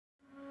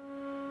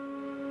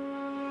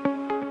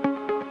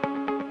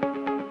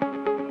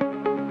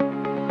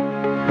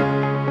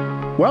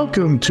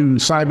Welcome to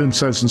Simon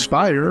Says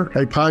Inspire,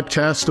 a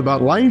podcast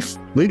about life,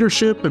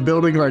 leadership, and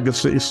building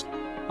legacies.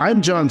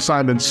 I'm John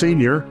Simon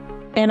Sr.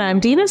 And I'm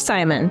Dina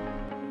Simon.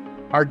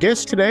 Our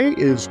guest today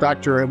is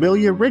Dr.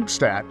 Amelia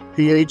Reigstad,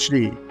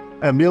 PhD.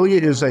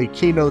 Amelia is a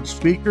keynote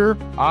speaker,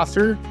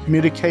 author,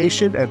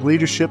 communication and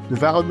leadership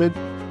development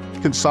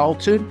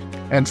consultant,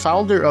 and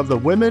founder of the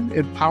Women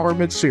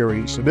Empowerment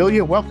Series.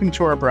 Amelia, welcome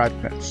to our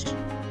broadcast.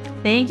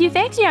 Thank you.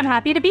 I'm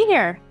happy to be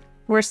here.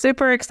 We're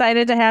super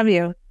excited to have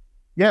you.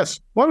 Yes.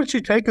 Why don't you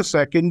take a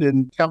second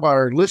and tell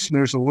our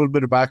listeners a little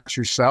bit about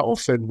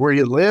yourself and where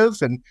you live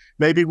and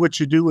maybe what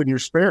you do in your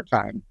spare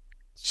time?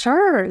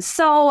 Sure.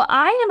 So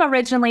I am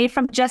originally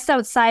from just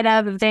outside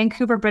of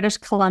Vancouver, British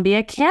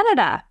Columbia,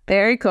 Canada.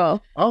 Very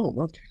cool. Oh,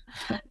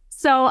 okay.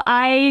 So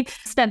I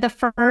spent the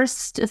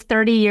first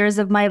 30 years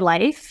of my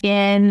life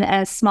in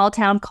a small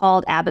town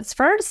called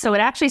Abbotsford. So it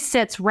actually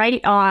sits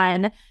right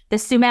on the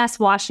Sumas,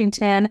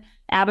 Washington,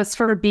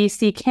 Abbotsford,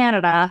 BC,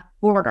 Canada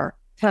border.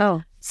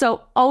 Oh.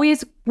 So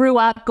always grew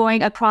up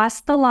going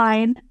across the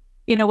line,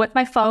 with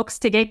my folks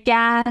to get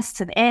gas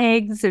and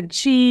eggs and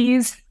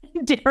cheese,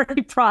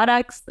 dairy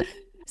products.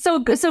 So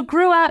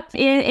grew up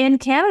in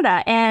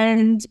Canada.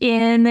 And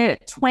in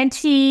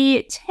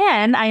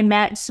 2010, I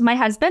met my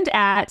husband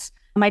at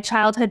my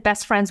childhood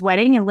best friend's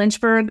wedding in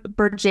Lynchburg,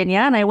 Virginia.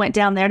 And I went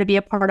down there to be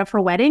a part of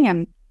her wedding.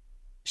 And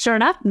sure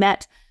enough,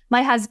 met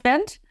my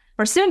husband,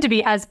 or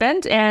soon-to-be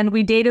husband. And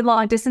we dated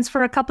long distance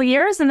for a couple of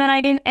years. And then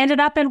I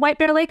ended up in White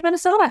Bear Lake,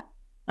 Minnesota.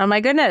 Oh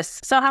my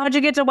goodness. So how did you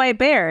get to White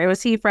Bear?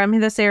 Was he from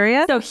this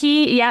area? So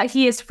he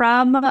is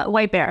from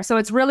White Bear. So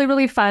it's really,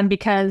 really fun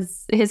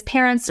because his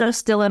parents are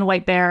still in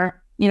White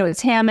Bear. It's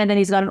him, and then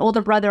he's got an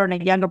older brother and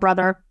a younger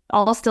brother,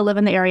 all still live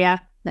in the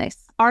area. Nice.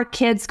 Our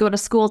kids go to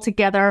school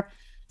together.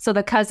 So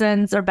the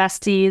cousins are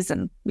besties,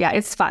 and yeah,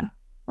 it's fun.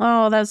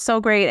 Oh, that's so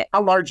great.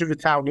 How large of a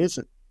town is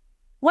it?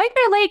 White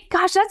Bear Lake,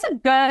 gosh, that's a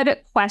good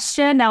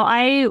question. Now,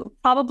 I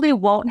probably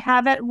won't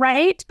have it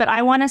right, but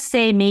I want to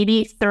say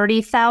maybe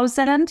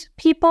 30,000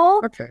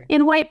 people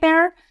in White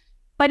Bear.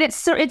 But it's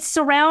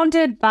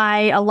surrounded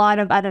by a lot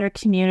of other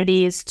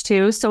communities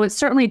too, so it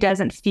certainly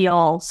doesn't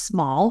feel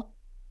small.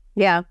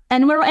 Yeah,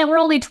 and we're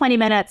only 20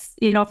 minutes,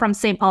 from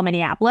St. Paul,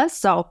 Minneapolis.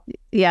 So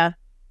yeah.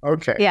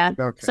 Okay. Yeah.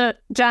 Okay. So,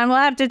 John, we'll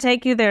have to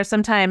take you there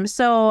sometime.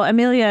 So,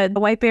 Amelia, the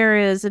White Bear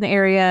is an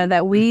area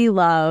that we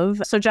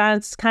love. So, John,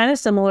 it's kind of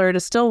similar to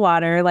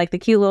Stillwater, like the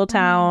cute little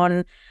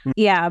town.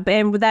 Yeah.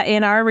 And with that,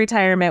 in our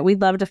retirement,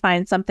 we'd love to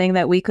find something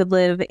that we could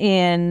live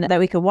in, that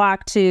we could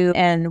walk to.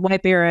 And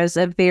White Bear is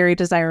a very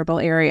desirable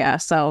area.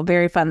 So,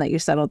 very fun that you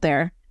settled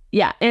there.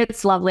 Yeah,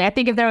 it's lovely. I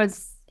think if there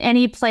was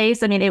any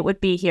place, it would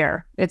be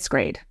here. It's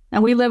great.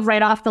 And we live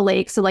right off the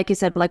lake. So like you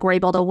said, we're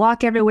able to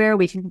walk everywhere.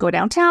 We can go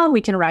downtown. We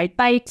can ride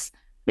bikes.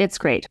 It's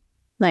great.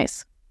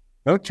 Nice.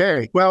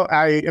 Okay. Well,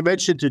 I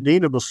mentioned to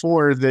Dina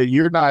before that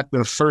you're not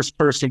the first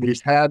person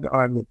who's had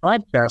on the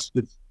podcast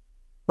that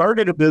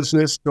started a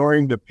business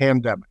during the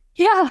pandemic.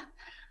 Yeah.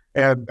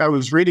 And I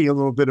was reading a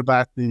little bit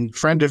about the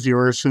friend of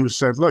yours who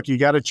said, look, you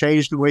got to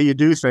change the way you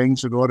do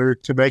things in order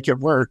to make it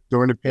work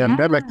during the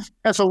pandemic. Yeah.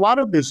 As a lot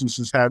of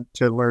businesses had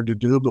to learn to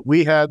do, but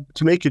we had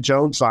Tamika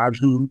Jones on,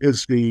 who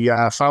is the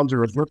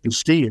founder of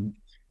Reigstad,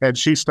 and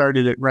she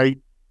started it right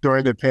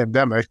during the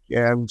pandemic,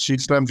 and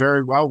she's done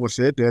very well with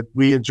it. And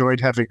we enjoyed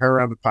having her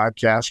on the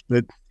podcast.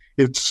 But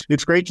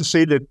it's great to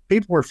see that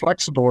people are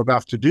flexible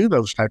enough to do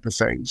those type of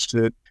things.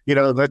 That you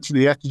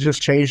have to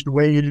just change the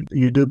way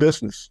you do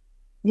business.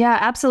 Yeah,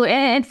 absolutely.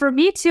 And for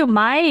me too,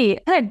 my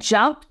kind of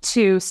jump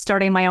to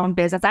starting my own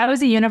business, I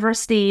was a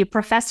university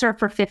professor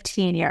for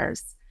 15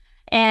 years.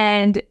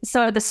 And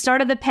so at the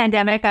start of the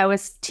pandemic, I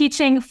was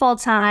teaching full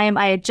time.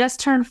 I had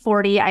just turned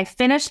 40. I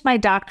finished my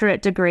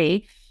doctorate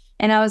degree.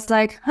 And I was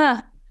like,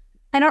 I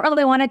don't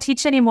really want to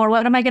teach anymore.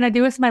 What am I going to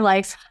do with my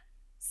life?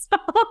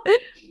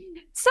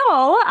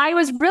 So I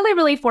was really,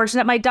 really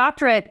fortunate. My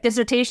doctorate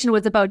dissertation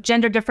was about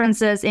gender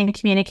differences in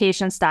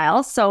communication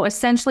styles. So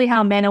essentially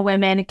how men and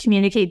women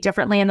communicate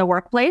differently in the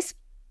workplace.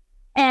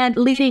 And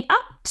leading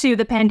up to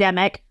the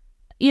pandemic,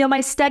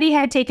 my study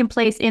had taken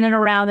place in and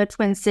around the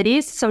Twin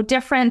Cities. So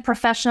different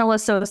professional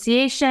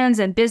associations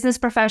and business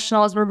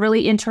professionals were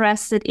really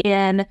interested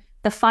in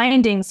the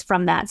findings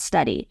from that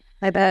study.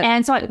 I bet.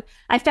 And so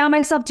I found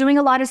myself doing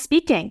a lot of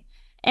speaking.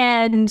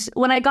 And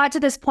when I got to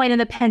this point in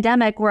the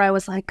pandemic where I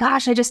was like,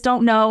 gosh, I just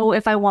don't know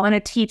if I want to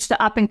teach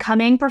the up and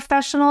coming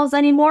professionals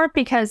anymore,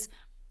 because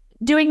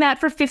doing that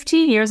for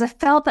 15 years, I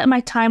felt that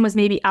my time was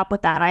maybe up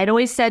with that. I had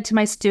always said to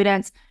my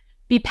students,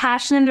 be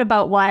passionate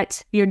about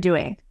what you're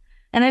doing.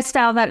 And I just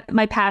found that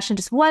my passion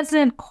just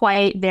wasn't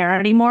quite there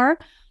anymore.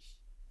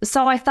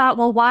 So I thought,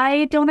 well,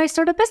 why don't I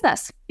start a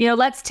business?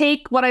 Let's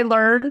take what I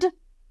learned,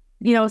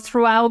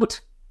 throughout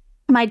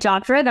my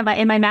doctorate,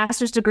 and my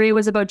master's degree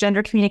was about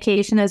gender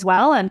communication as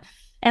well.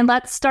 And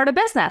let's start a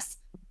business.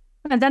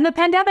 And then the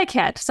pandemic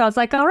hit. So I was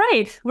like, all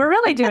right, we're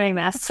really doing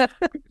this.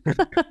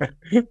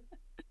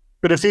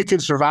 But if you can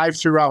survive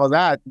through all of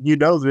that,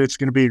 that it's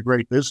going to be a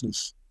great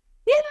business.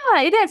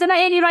 Yeah, it is. And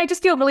I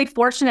just feel really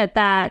fortunate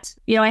that,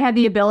 I had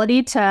the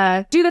ability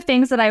to do the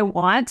things that I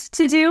want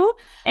to do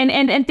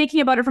and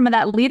thinking about it from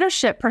that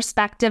leadership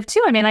perspective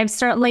too. I mean, I've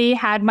certainly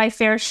had my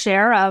fair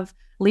share of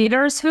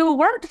leaders who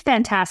weren't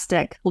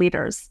fantastic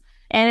leaders.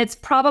 And it's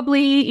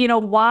probably,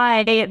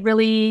 why it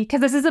really,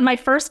 because this isn't my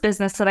first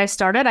business that I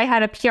started. I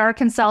had a PR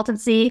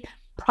consultancy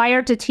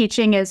prior to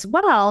teaching as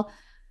well.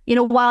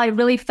 While I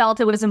really felt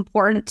it was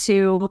important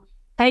to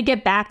kind of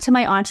get back to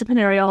my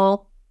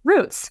entrepreneurial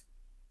roots.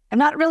 I'm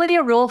not really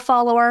a rule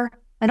follower.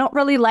 I don't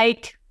really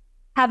like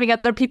having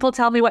other people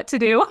tell me what to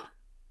do.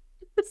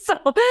 So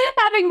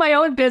having my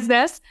own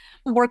business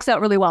works out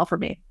really well for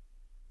me.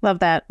 Love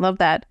that. Love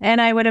that.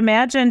 And I would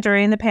imagine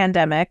during the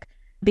pandemic,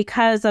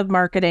 because of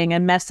marketing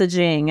and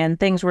messaging and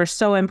things were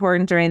so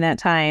important during that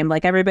time,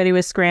 like everybody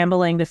was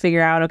scrambling to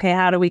figure out, okay,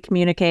 how do we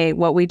communicate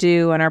what we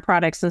do and our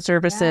products and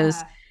services?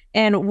 Yeah.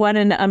 And what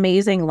an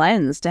amazing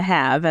lens to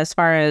have as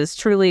far as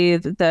truly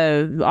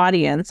the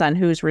audience on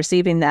who's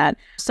receiving that.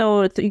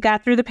 So you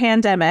got through the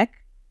pandemic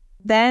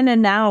then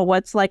and now,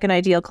 what's like an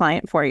ideal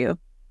client for you?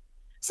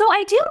 So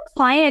ideal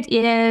client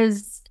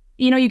is,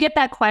 you get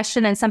that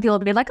question and some people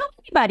will be like, oh,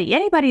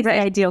 anybody's the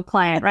ideal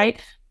client, right?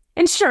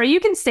 And sure, you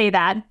can say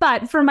that.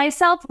 But for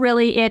myself,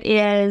 really, it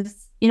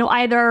is,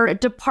 either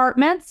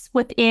departments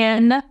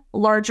within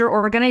larger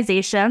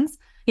organizations,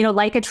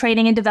 like a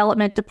training and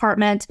development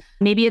department.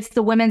 Maybe it's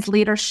the women's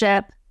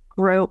leadership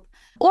group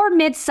or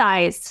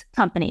mid-sized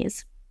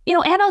companies.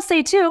 And I'll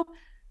say too,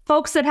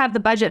 folks that have the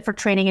budget for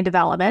training and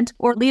development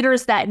or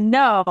leaders that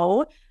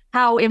know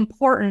how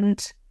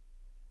important,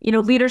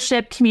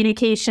 leadership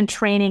communication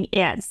training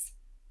is.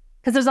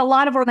 Because there's a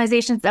lot of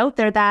organizations out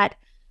there that,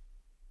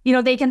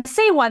 they can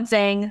say one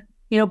thing,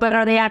 but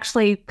are they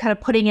actually kind of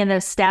putting in the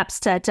steps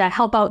to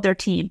help out their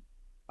team?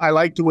 I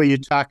like the way you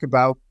talk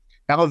about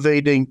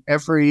elevating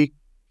every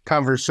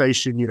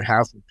conversation you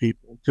have with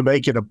people to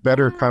make it a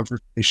better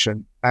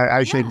conversation.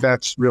 I think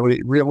that's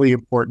really, really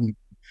important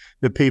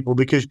to people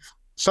because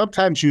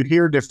sometimes you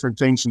hear different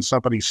things than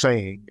somebody's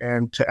saying,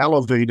 and to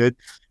elevate it.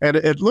 And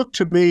it looked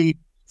to me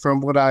from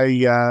what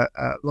I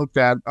looked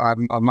at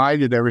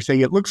online and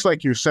everything, it looks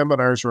like your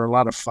seminars are a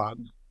lot of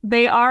fun.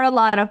 They are a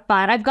lot of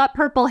fun. I've got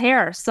purple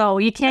hair, so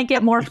you can't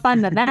get more fun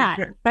than that,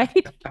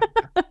 right?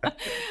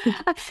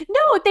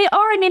 No, they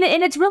are. I mean,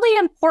 and it's really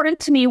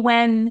important to me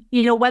when,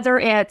 whether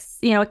it's,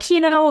 a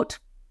keynote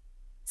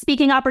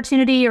speaking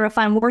opportunity or if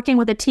I'm working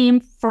with a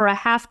team for a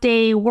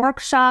half-day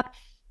workshop,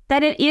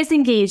 that it is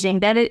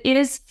engaging, that it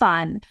is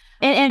fun.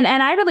 And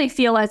I really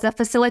feel as a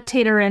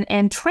facilitator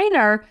and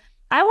trainer,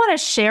 I want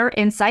to share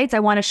insights.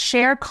 I want to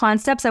share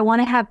concepts. I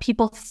want to have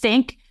people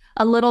think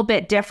a little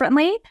bit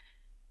differently.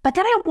 But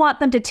then I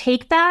want them to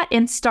take that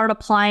and start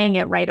applying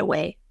it right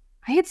away,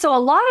 right? So a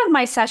lot of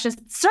my sessions,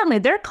 certainly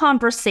they're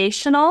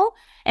conversational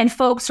and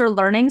folks are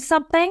learning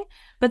something,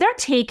 but they're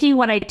taking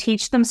what I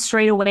teach them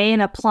straight away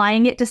and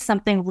applying it to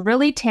something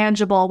really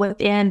tangible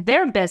within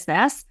their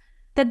business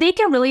that they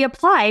can really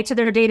apply to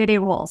their day-to-day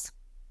roles.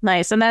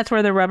 Nice. And that's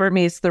where the rubber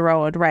meets the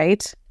road,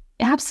 right?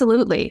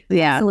 Absolutely.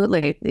 Yeah.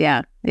 Absolutely.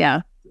 Yeah. Yeah.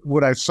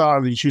 What I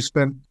saw is you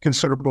spent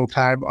considerable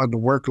time on the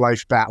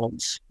work-life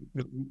balance,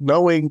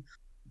 knowing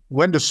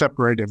when to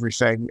separate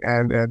everything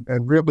and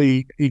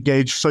really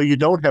engage so you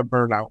don't have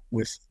burnout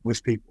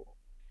with people.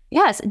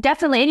 Yes,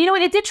 definitely.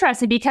 And it's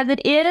interesting because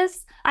it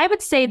is, I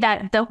would say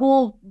that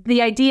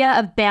the idea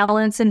of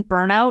balance and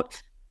burnout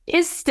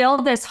is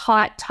still this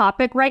hot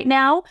topic right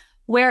now,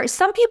 where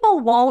some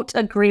people won't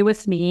agree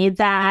with me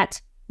that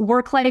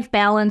work-life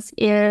balance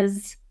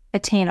is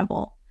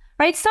attainable,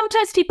 right?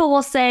 Sometimes people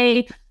will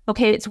say,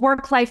 okay, it's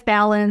work-life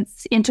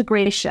balance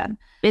integration.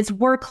 It's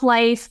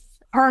work-life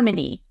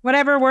harmony.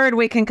 Whatever word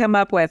we can come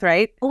up with,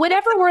 right?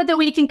 Whatever word that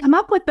we can come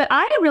up with. But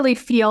I really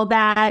feel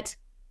that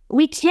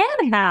we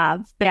can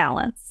have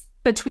balance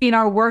between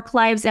our work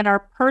lives and our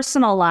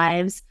personal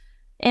lives,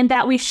 and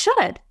that we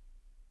should.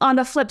 On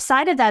the flip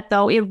side of that,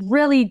 though, it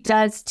really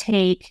does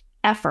take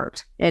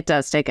effort. It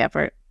does take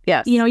effort.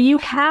 Yes. You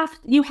have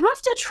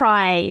to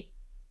try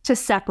to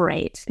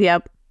separate.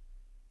 Yep.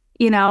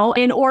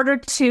 In order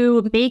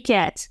to make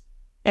it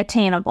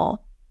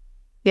attainable.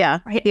 Yeah.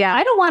 Right? Yeah.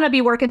 I don't want to be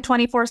working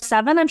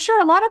 24/7. I'm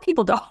sure a lot of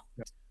people don't.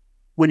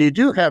 When you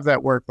do have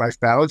that work-life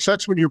balance,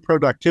 that's when your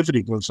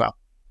productivity goes up.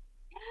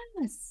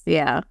 Yes.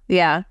 Yeah.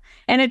 Yeah.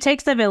 And it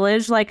takes a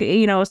village,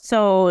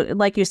 so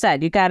like you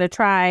said, you got to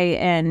try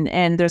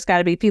and there's got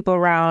to be people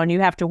around.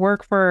 You have to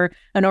work for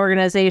an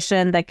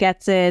organization that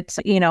gets it,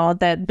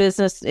 that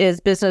business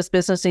is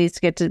business needs to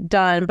get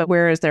done. But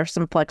where is there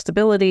some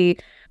flexibility,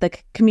 the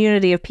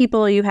community of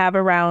people you have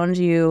around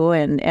you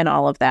and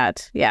all of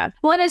that. Yeah.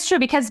 Well, it is true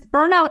because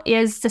burnout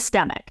is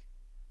systemic,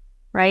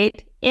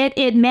 right?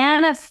 It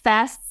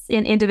manifests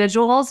in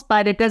individuals,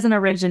 but it doesn't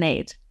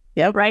originate.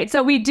 Yep. Right.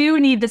 So we do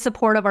need the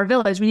support of our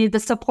village. We need the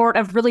support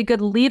of really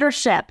good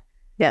leadership.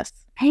 Yes.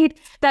 Right.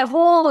 That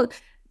whole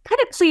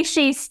kind of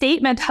cliche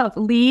statement of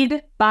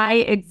lead by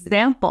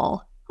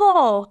example.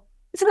 Oh,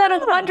 isn't that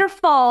a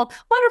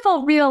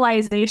wonderful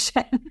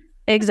realization?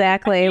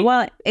 Exactly.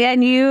 Well,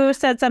 and you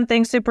said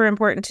something super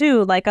important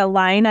too, like a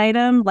line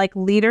item, like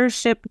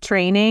leadership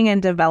training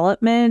and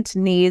development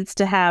needs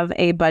to have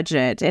a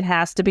budget. It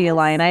has to be a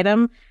line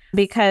item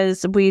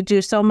because we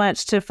do so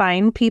much to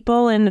find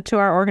people into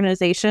our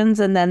organizations,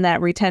 and then that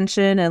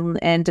retention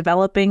and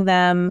developing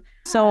them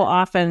so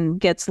often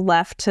gets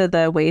left to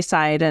the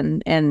wayside.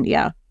 And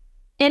yeah.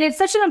 And it's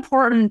such an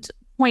important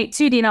point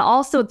too, Dina,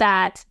 also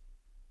that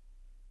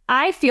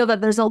I feel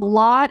that there's a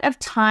lot of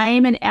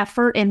time and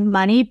effort and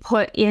money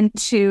put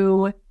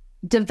into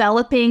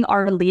developing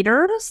our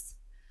leaders.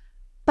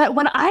 But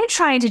what I'm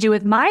trying to do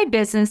with my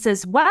business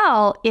as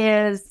well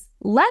is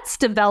let's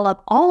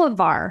develop all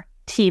of our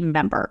team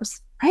members,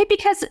 right?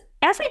 Because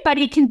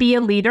everybody can be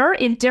a leader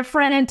in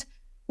different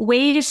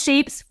ways,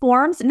 shapes,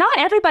 forms. Not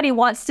everybody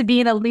wants to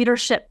be in a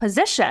leadership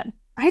position,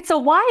 right? So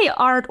why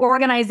aren't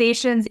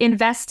organizations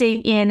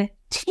investing in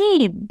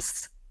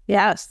teams?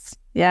 Yes.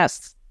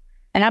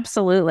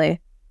 Absolutely.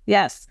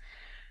 Yes.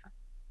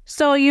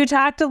 So you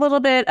talked a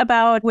little bit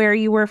about where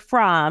you were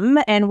from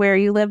and where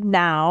you live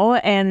now.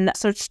 And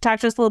so talk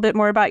to us a little bit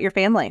more about your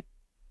family.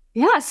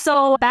 Yeah.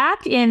 So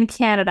back in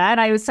Canada, and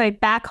I would say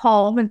back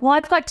home, and well,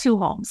 I've got two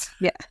homes.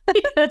 Yeah.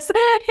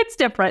 it's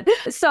different.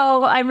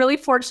 So I'm really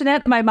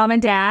fortunate. My mom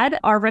and dad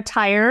are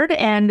retired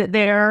and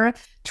they're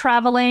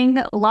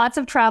traveling, lots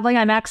of traveling.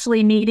 I'm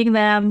actually meeting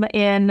them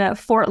in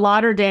Fort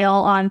Lauderdale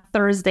on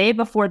Thursday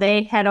before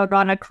they head out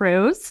on a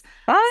cruise.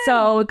 Oh.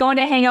 So going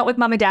to hang out with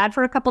mom and dad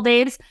for a couple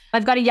days.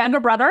 I've got a younger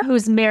brother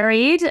who's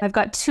married. I've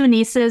got two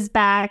nieces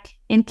back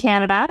in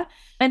Canada.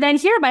 And then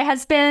here, my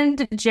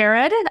husband,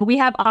 Jared, we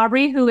have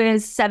Aubrey, who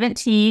is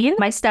 17,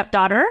 my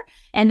stepdaughter.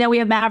 And then we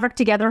have Maverick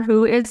together,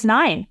 who is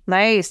 9.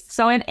 Nice.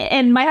 So,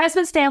 and my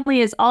husband's family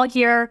is all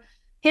here.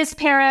 His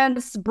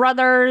parents,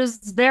 brothers,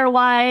 their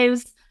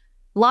wives,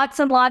 lots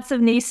and lots of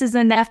nieces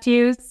and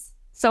nephews.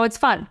 So it's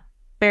fun.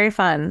 Very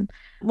fun.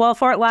 Well,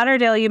 Fort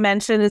Lauderdale, you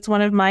mentioned, it's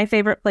one of my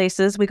favorite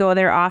places. We go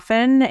there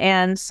often.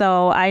 And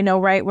so I know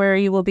right where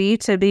you will be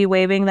to be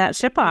waving that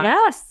ship on.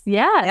 Yes.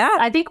 Yeah.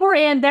 I think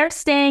they're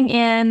staying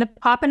in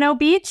Pompano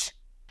Beach.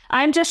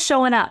 I'm just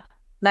showing up.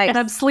 Nice. And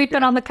I'm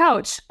sleeping on the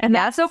couch. And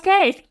that's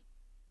okay.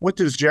 What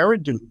does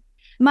Jared do?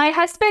 My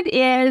husband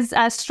is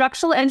a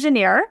structural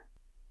engineer.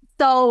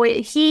 So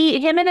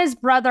him and his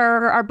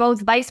brother are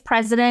both vice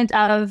president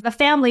of the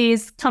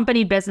family's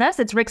company business.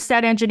 It's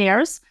Reigstad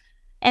Engineers.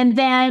 And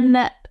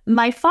then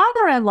my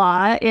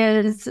father-in-law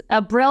is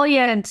a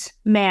brilliant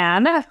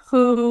man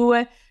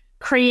who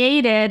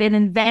created and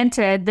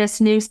invented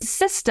this new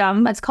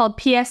system. It's called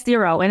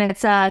PS0, and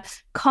it's a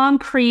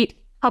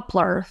concrete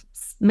coupler,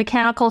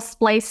 mechanical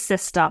splice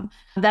system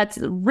that's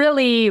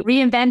really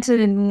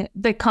reinvented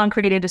the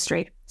concrete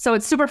industry. So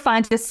it's super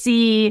fun to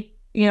see,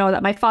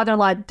 that my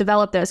father-in-law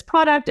developed this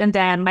product, and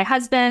then my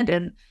husband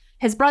and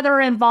his brother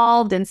are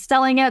involved in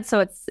selling it. So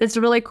it's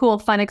a really cool,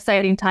 fun,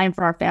 exciting time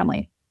for our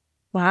family.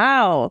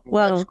 Wow.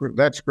 Well,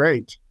 that's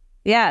great.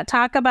 Yeah.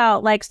 Talk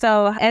about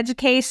so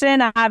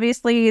education.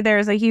 Obviously,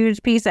 there's a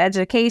huge piece of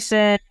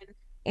education,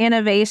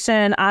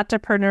 innovation,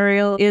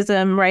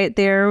 entrepreneurialism right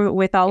there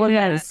with all of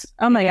this.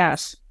 Oh my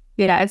gosh.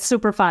 Yeah, it's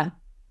super fun.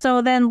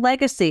 So then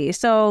legacy.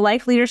 So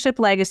life leadership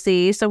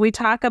legacy. So we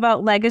talk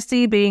about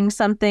legacy being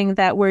something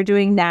that we're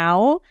doing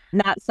now,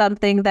 not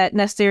something that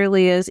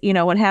necessarily is,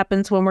 what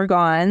happens when we're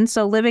gone.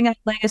 So living out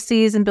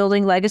legacies and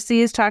building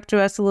legacies. Talk to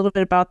us a little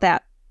bit about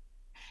that.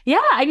 Yeah,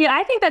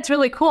 I think that's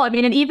really cool.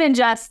 And even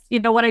just,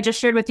 what I just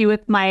shared with you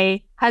with my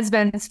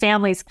husband's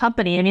family's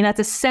company, that's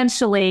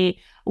essentially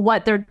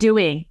what they're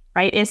doing,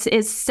 right?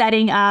 Is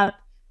setting up,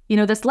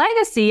 this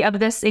legacy of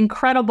this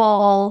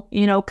incredible,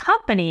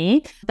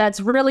 company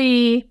that's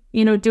really,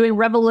 doing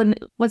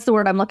what's the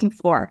word I'm looking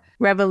for?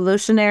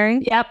 Revolutionary.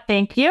 Yep,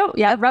 thank you.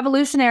 Yeah,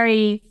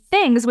 revolutionary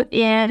things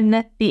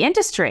within the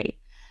industry.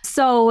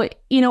 So,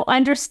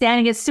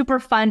 understanding it's super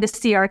fun to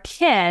see our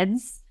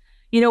kids,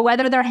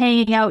 whether they're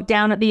hanging out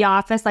down at the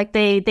office, like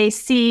they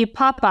see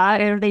Papa,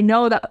 or they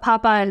know that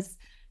Papa has,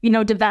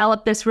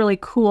 developed this really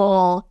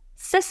cool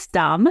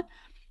system,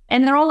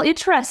 and they're all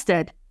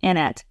interested in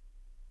it,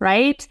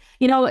 right?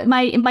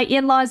 My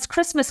in-laws'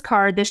 Christmas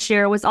card this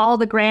year was all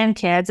the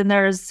grandkids, and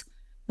there's,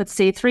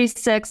 3,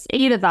 6,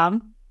 8 of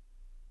them,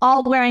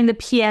 all wearing the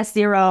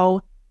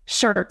PS0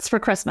 shirts for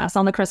Christmas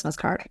on the Christmas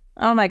card.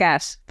 Oh my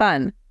gosh,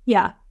 fun.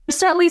 Yeah.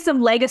 Certainly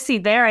some legacy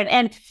there.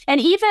 And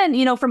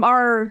even, from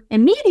our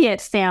immediate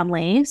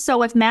family, so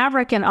with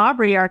Maverick and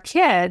Aubrey, our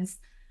kids,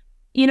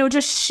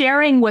 just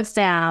sharing with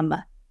them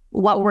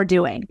what we're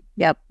doing.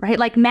 Yep. Right.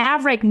 Like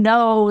Maverick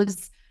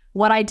knows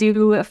what I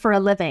do for a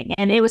living.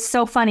 And it was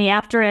so funny I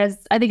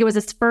think it was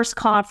his first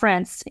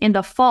conference in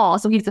the fall.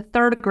 So he's a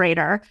 3rd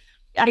grader.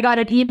 I got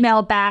an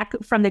email back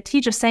from the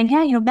teacher saying,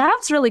 hey,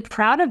 Mav's really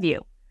proud of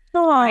you.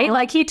 Aww. Right.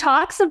 Like he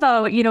talks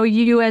about,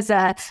 you as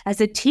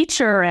a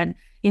teacher, and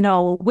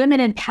women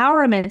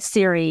empowerment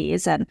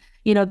series, and,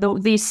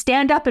 the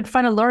stand up in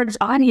front of large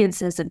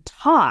audiences and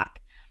talk.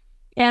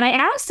 And I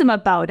asked him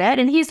about it,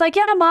 and he's like,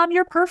 yeah, Mom,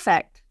 you're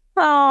perfect.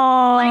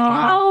 Oh, like,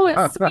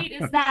 how sweet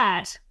is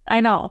that?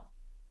 I know.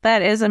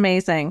 That is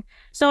amazing.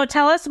 So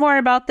tell us more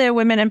about the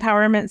Women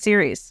Empowerment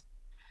series.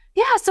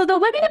 Yeah, so the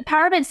Women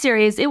Empowerment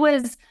series, it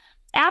was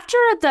after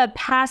the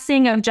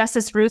passing of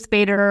Justice Ruth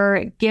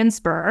Bader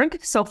Ginsburg,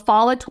 so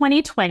fall of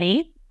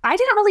 2020. I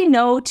didn't really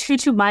know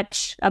too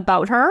much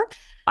about her.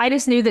 I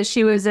just knew that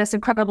she was this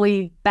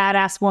incredibly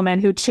badass woman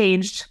who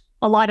changed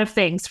a lot of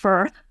things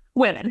for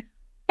women.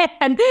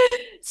 And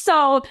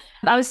so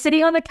I was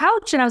sitting on the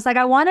couch and I was like,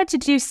 I wanted to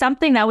do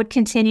something that would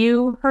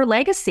continue her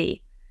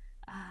legacy.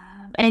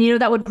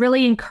 And, that would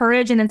really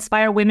encourage and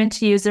inspire women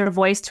to use their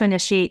voice to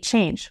initiate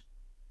change.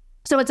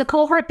 So it's a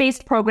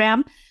cohort-based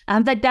program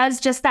that does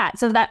just that.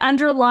 So that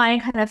underlying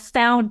kind of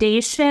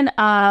foundation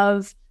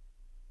of,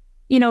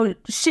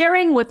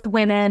 sharing with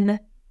women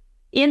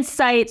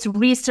insights,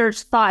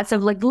 research, thoughts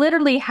of like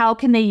literally how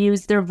can they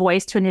use their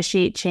voice to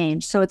initiate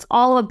change. So it's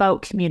all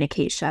about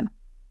communication,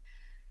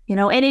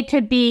 and it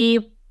could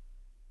be,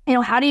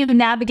 how do you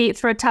navigate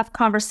through a tough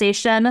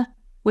conversation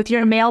with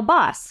your male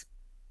boss?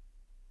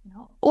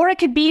 Or it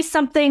could be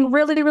something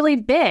really, really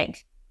big,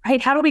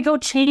 right? How do we go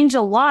change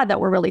a law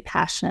that we're really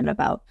passionate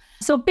about?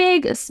 So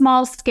big,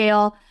 small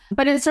scale,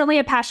 but it's certainly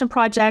a passion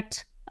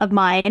project of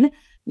mine.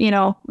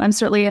 I'm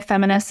certainly a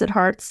feminist at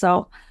heart,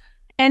 so.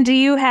 And do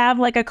you have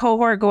like a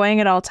cohort going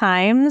at all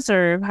times,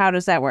 or how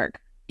does that work?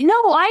 No,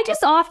 I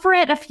just offer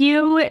it a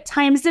few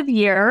times of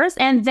years,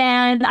 and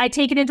then I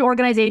take it into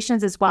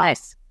organizations as well.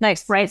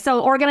 Nice. Right.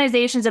 So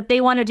organizations, if they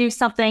want to do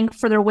something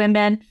for their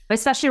women,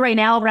 especially right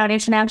now around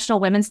International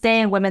Women's Day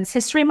and Women's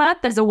History Month,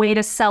 as a way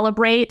to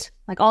celebrate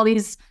like all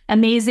these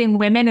amazing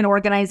women in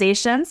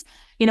organizations,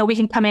 we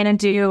can come in and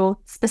do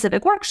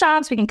specific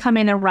workshops. We can come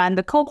in and run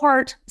the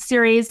cohort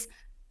series,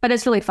 but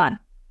it's really fun.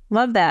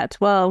 Love that.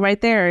 Well,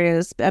 right there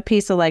is a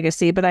piece of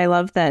legacy, but I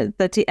love that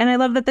and I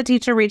love that the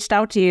teacher reached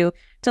out to you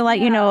to let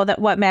you know that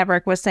what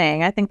Maverick was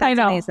saying. I think that's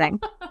amazing.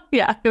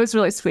 Yeah, it was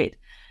really sweet.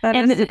 That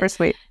is super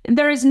sweet.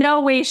 There is no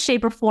way,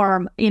 shape, or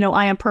form,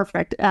 I am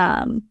perfect.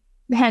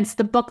 Hence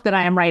the book that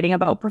I am writing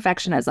about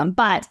perfectionism.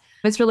 But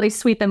it's really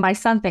sweet that my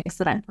son thinks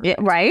that I'm perfect.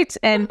 Yeah, right.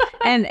 And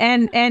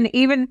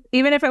even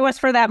if it was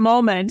for that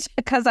moment,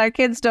 because our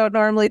kids don't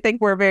normally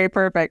think we're very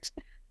perfect.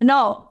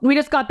 No, we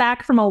just got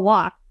back from a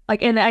walk.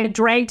 And I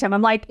dragged him.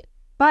 I'm like,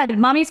 bud,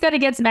 mommy's got to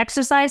get some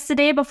exercise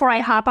today before I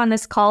hop on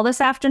this call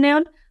this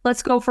afternoon.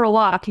 Let's go for a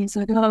walk. He's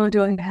like, oh,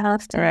 do I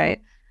have to?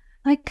 Right.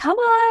 Like, come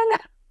on.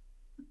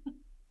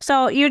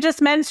 So you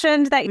just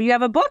mentioned that you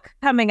have a book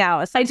coming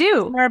out. So I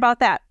do. More about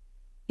that.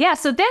 Yeah.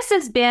 So this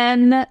has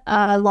been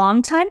a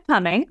long time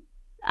coming.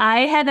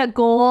 I had a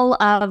goal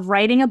of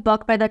writing a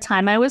book by the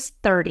time I was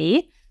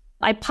 30.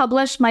 I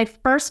published my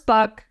first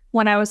book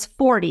when I was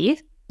 40.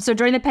 So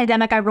during the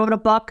pandemic, I wrote a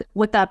book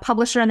with a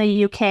publisher in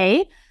the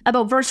UK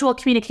about virtual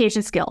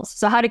communication skills.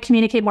 So how to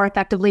communicate more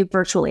effectively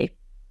virtually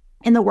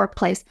in the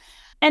workplace.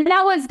 And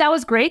that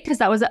was great because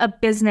that was a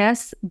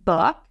business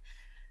book.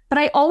 But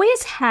I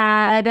always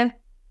had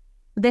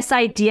this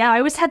idea. I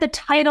always had the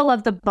title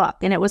of the book,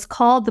 and it was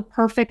called The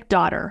Perfect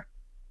Daughter.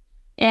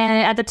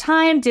 And at the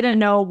time, didn't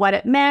know what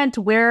it meant,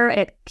 where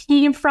it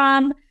came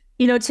from,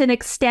 to an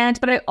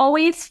extent. But I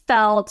always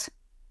felt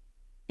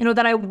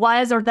that I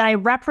was, or that I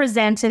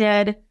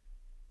represented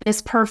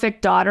this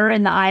perfect daughter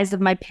in the eyes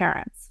of my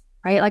parents,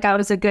 right? Like I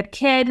was a good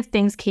kid.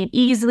 Things came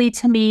easily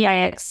to me.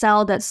 I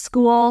excelled at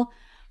school.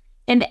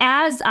 And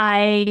as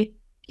I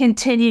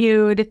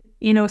continued,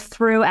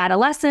 through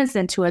adolescence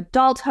into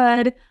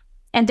adulthood,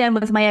 and then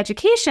with my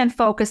education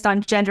focused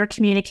on gender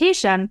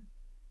communication,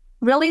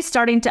 really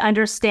starting to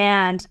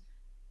understand,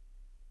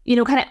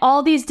 kind of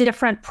all these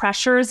different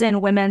pressures in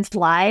women's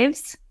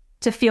lives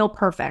to feel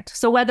perfect.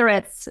 So whether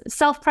it's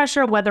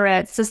self-pressure, whether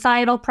it's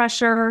societal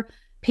pressure,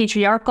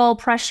 patriarchal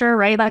pressure,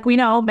 right? Like we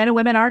know men and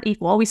women aren't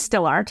equal. We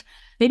still aren't.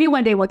 Maybe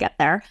one day we'll get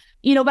there.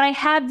 But I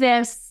had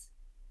this,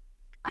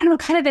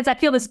 I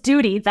feel this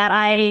duty that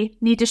I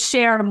need to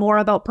share more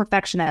about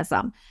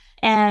perfectionism.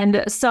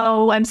 And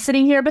so I'm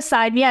sitting here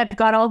beside me. I've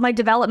got all of my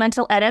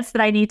developmental edits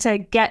that I need to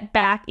get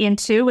back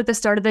into with the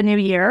start of the new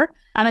year.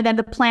 And then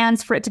the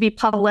plans for it to be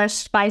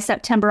published by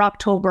September,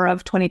 October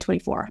of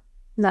 2024.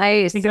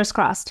 Nice. Fingers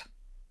crossed.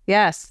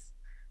 Yes.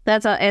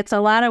 It's a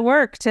lot of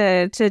work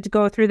to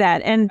go through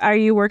that. And are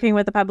you working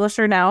with a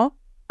publisher now?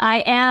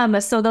 I am.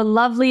 So the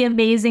lovely,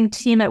 amazing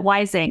team at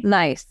Wising.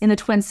 Nice. In the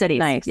Twin Cities.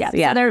 Nice. Yeah.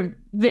 Yeah. So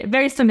they're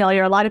very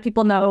familiar. A lot of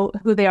people know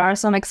who they are.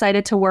 So I'm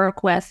excited to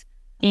work with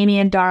Amy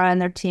and Dara and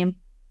their team.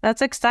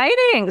 That's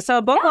exciting. So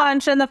a book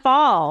launch in the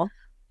fall.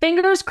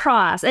 Fingers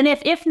crossed. And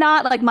if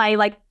not, like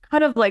my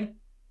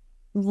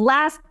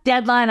last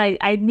deadline,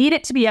 I need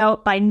it to be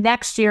out by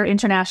next year,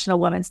 International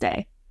Women's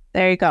Day.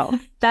 There you go.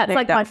 That's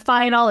my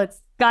final.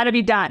 It's got to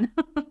be done.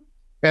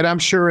 And I'm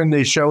sure in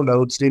the show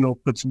notes, Dina will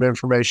put some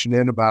information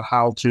in about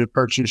how to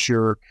purchase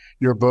your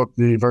book,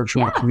 The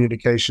Virtual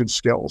Communication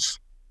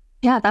Skills.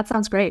 Yeah, that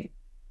sounds great.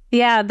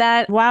 Yeah,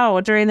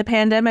 during the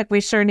pandemic, we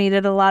sure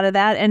needed a lot of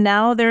that. And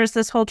now there's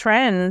this whole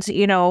trend,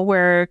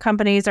 where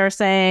companies are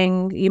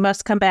saying you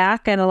must come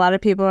back. And a lot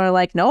of people are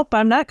like, nope,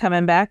 I'm not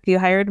coming back. You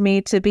hired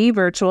me to be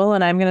virtual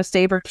and I'm going to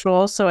stay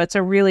virtual. So it's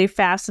a really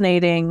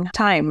fascinating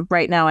time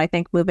right now, I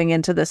think, moving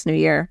into this new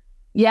year.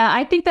 Yeah,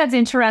 I think that's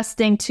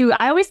interesting too.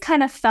 I always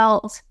kind of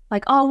felt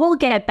like, oh, we'll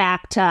get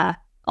back to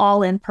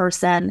all in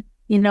person,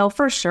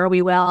 for sure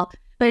we will.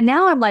 But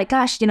now I'm like,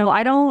 gosh, I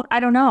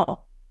don't know.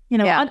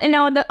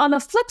 On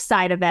the flip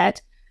side of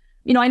it,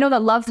 I know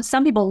that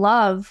some people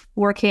love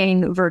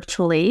working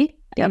virtually,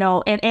 and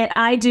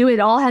I do. It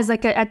all has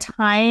like a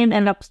time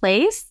and a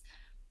place.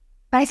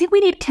 But I think we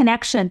need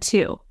connection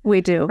too.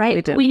 We do. Right?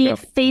 We do. We need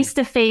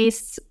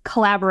face-to-face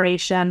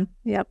collaboration.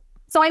 Yep.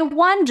 So I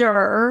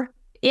wonder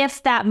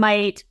if that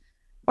might,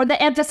 or the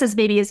emphasis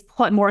maybe is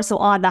put more so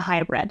on the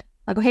hybrid.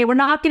 Like, okay, we're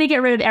not going to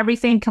get rid of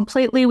everything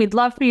completely. We'd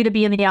love for you to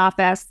be in the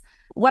office.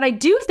 What I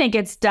do think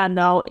it's done,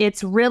 though,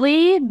 it's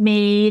really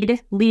made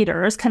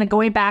leaders, kind of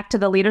going back to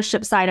the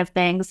leadership side of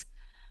things,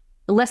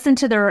 listen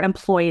to their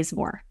employees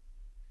more,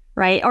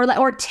 right?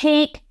 Or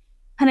take,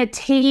 and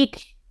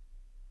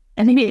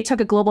maybe it took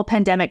a global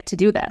pandemic to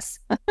do this,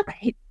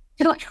 right?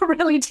 To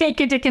really take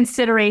into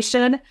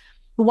consideration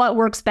what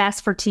works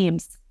best for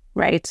teams.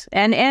 Right.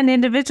 And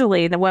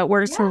individually, what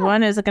works for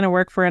one isn't going to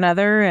work for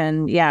another.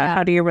 And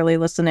how do you really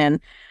listen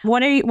in?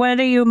 What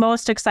are you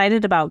most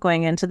excited about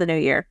going into the new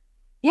year?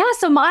 Yeah,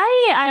 so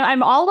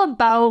I'm all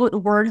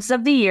about words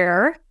of the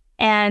year.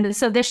 And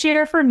so this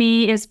year for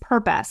me is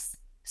purpose.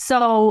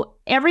 So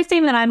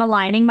everything that I'm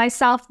aligning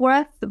myself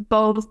with,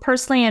 both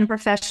personally and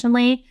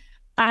professionally,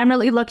 I'm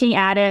really looking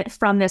at it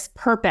from this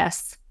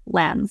purpose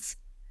lens,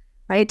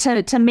 right?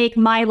 To make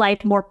my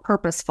life more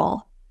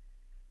purposeful.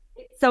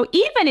 So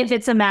even if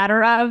it's a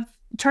matter of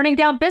turning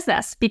down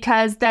business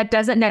because that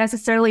doesn't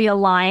necessarily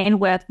align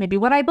with maybe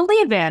what I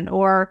believe in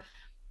or,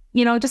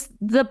 just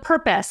the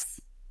purpose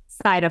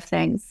side of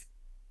things,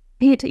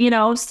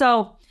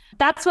 so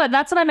that's what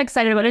I'm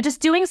excited about. And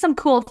just doing some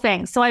cool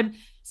things. So I'm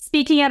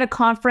speaking at a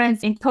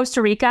conference in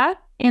Costa Rica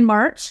in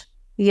March.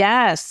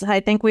 Yes,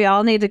 I think we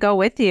all need to go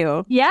with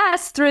you.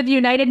 Yes, through the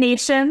United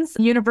Nations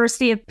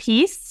University of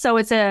Peace. So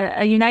it's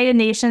a United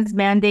Nations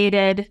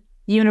mandated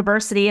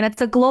university, and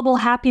it's a global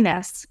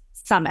happiness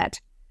summit.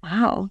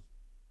 Wow.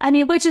 I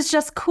mean, which is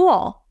just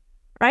cool,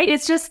 right?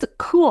 It's just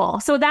cool.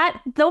 So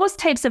those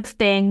types of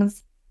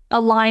things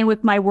align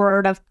with my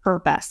word of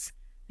purpose.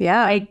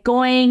 Yeah. Like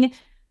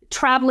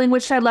traveling,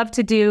 which I love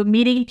to do,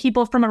 meeting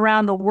people from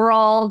around the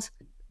world,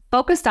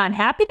 focused on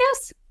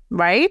happiness.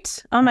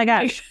 Right? Oh my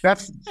gosh.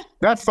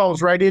 That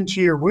falls right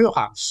into your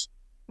wheelhouse.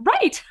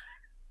 Right.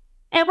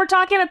 And we're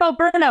talking about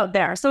burnout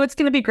there. So it's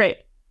going to be great.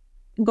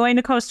 Going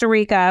to Costa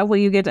Rica, will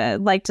you get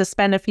to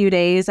spend a few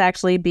days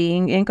actually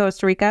being in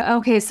Costa Rica?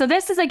 Okay, so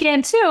this is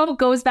again too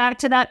goes back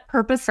to that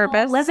purpose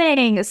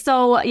living.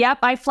 So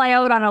I fly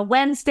out on a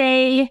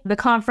Wednesday. The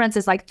conference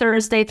is like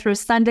Thursday through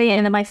Sunday,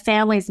 and then my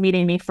family's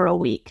meeting me for a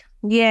week.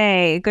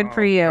 Yay, good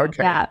for you.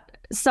 Okay. Yeah.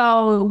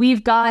 So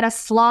we've got a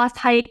sloth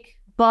hike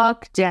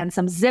booked and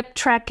some zip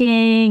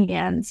trekking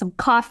and some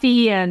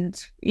coffee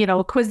and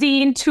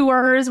cuisine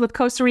tours with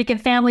Costa Rican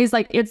families.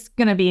 Like, it's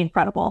gonna be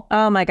incredible.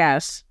 Oh my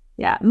gosh.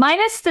 Yeah,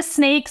 minus the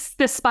snakes,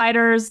 the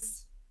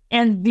spiders,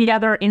 and the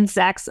other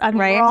insects. I mean,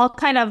 we're all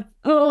kind of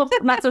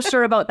not so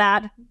sure about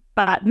that.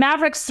 But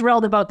Maverick's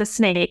thrilled about the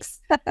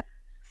snakes.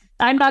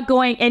 I'm not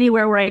going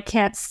anywhere where I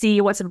can't see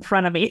what's in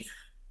front of me.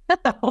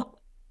 Well,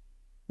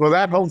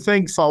 that whole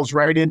thing falls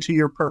right into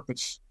your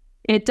purpose.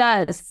 It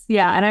does.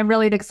 Yeah, and I'm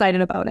really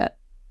excited about it.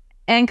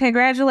 And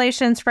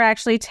congratulations for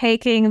actually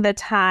taking the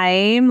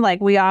time. Like,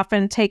 we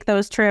often take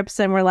those trips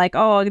and we're like,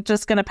 oh,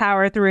 just going to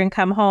power through and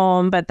come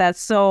home. But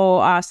that's so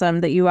awesome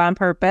that you on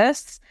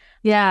purpose.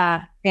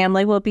 Yeah.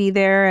 Family will be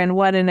there. And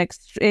what an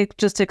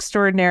just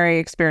extraordinary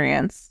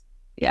experience.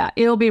 Yeah,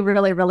 it'll be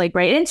really, really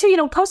great. And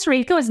too, Costa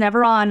Rica was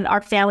never on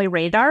our family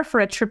radar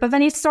for a trip of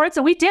any sort.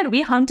 So we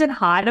hummed and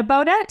hawed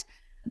about it.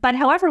 But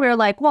however, we were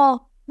like,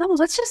 well, no,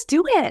 let's just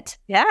do it.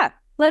 Yeah.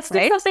 Let's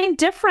do something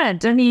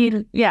different. I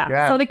mean,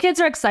 yeah. So the kids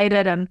are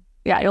excited and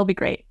it'll be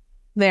great.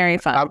 Very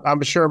fun.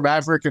 I'm sure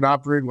Maverick and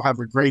Aubrey will have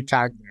a great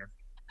time there.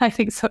 I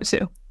think so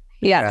too.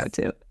 Yeah. So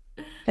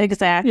too.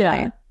 Exactly.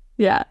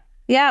 Yeah.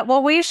 Yeah.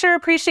 Well, we sure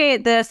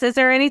appreciate this. Is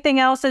there anything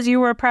else as you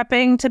were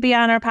prepping to be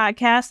on our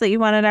podcast that you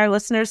wanted our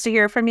listeners to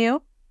hear from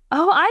you?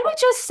 Oh, I would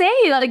just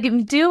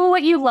say, do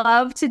what you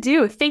love to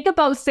do. Think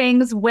about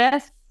things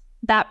with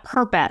that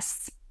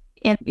purpose.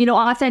 And,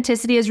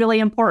 authenticity is really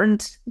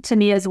important to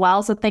me as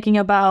well. So thinking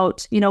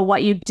about,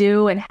 what you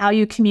do and how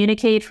you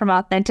communicate from an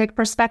authentic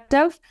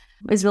perspective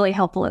is really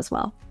helpful as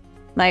well.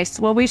 Nice.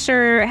 Well, we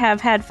sure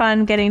have had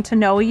fun getting to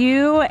know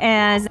you,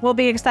 and we'll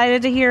be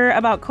excited to hear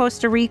about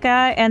Costa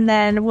Rica, and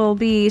then we'll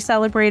be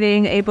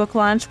celebrating a book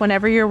launch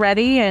whenever you're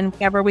ready and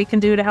whatever we can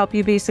do to help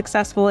you be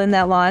successful in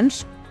that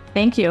launch.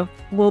 Thank you.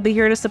 We'll be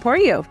here to support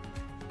you.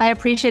 I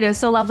appreciate it. It's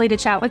so lovely to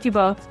chat with you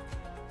both.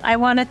 I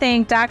want to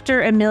thank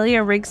Dr.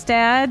 Amelia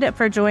Reigstad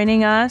for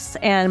joining us,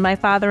 and my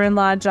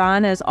father-in-law,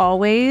 John, as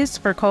always,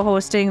 for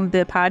co-hosting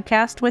the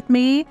podcast with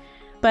me.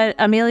 But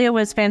Amelia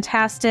was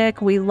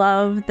fantastic. We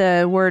love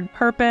the word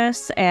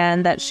purpose,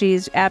 and that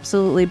she's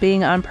absolutely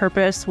being on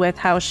purpose with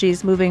how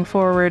she's moving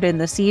forward in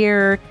this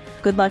year.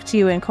 Good luck to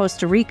you in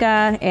Costa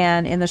Rica,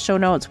 and in the show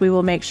notes, we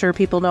will make sure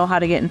people know how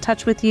to get in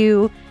touch with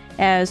you.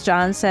 As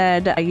John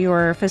said,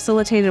 your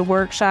facilitated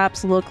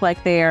workshops look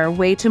like they are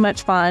way too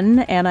much fun.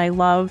 And I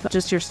love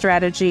just your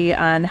strategy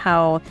on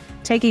how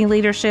taking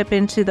leadership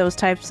into those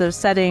types of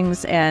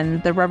settings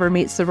and the rubber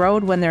meets the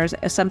road when there's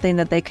something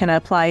that they can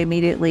apply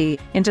immediately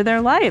into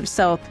their lives.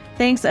 So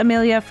thanks,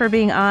 Amelia, for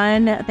being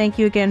on. Thank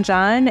you again,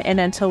 John. And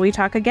until we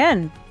talk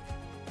again.